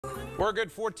We're a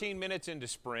good 14 minutes into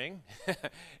spring,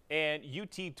 and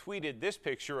UT tweeted this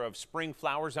picture of spring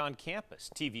flowers on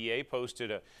campus. TVA posted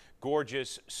a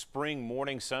gorgeous spring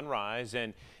morning sunrise,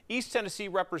 and East Tennessee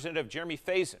Representative Jeremy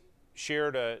Faison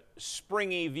shared a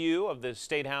springy view of the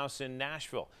State House in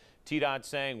Nashville. TDOT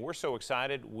saying, "We're so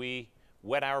excited we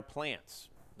wet our plants."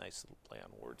 Nice little play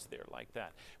on words there like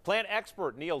that. Plant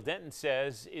expert Neil Denton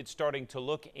says it's starting to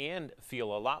look and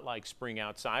feel a lot like spring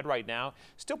outside right now.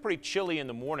 Still pretty chilly in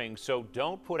the morning, so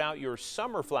don't put out your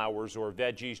summer flowers or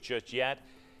veggies just yet.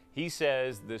 He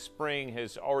says the spring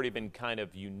has already been kind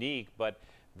of unique, but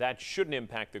that shouldn't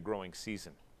impact the growing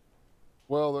season.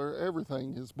 Well,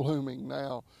 everything is blooming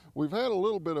now. We've had a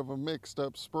little bit of a mixed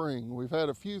up spring. We've had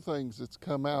a few things that's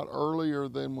come out earlier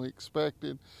than we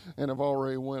expected and have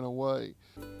already went away.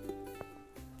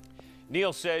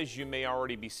 Neil says you may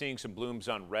already be seeing some blooms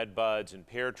on redbuds and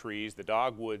pear trees. The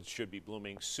dogwoods should be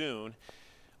blooming soon.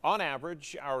 On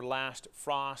average, our last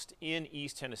frost in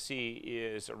East Tennessee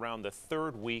is around the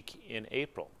third week in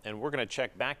April. And we're going to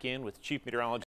check back in with Chief Meteorologist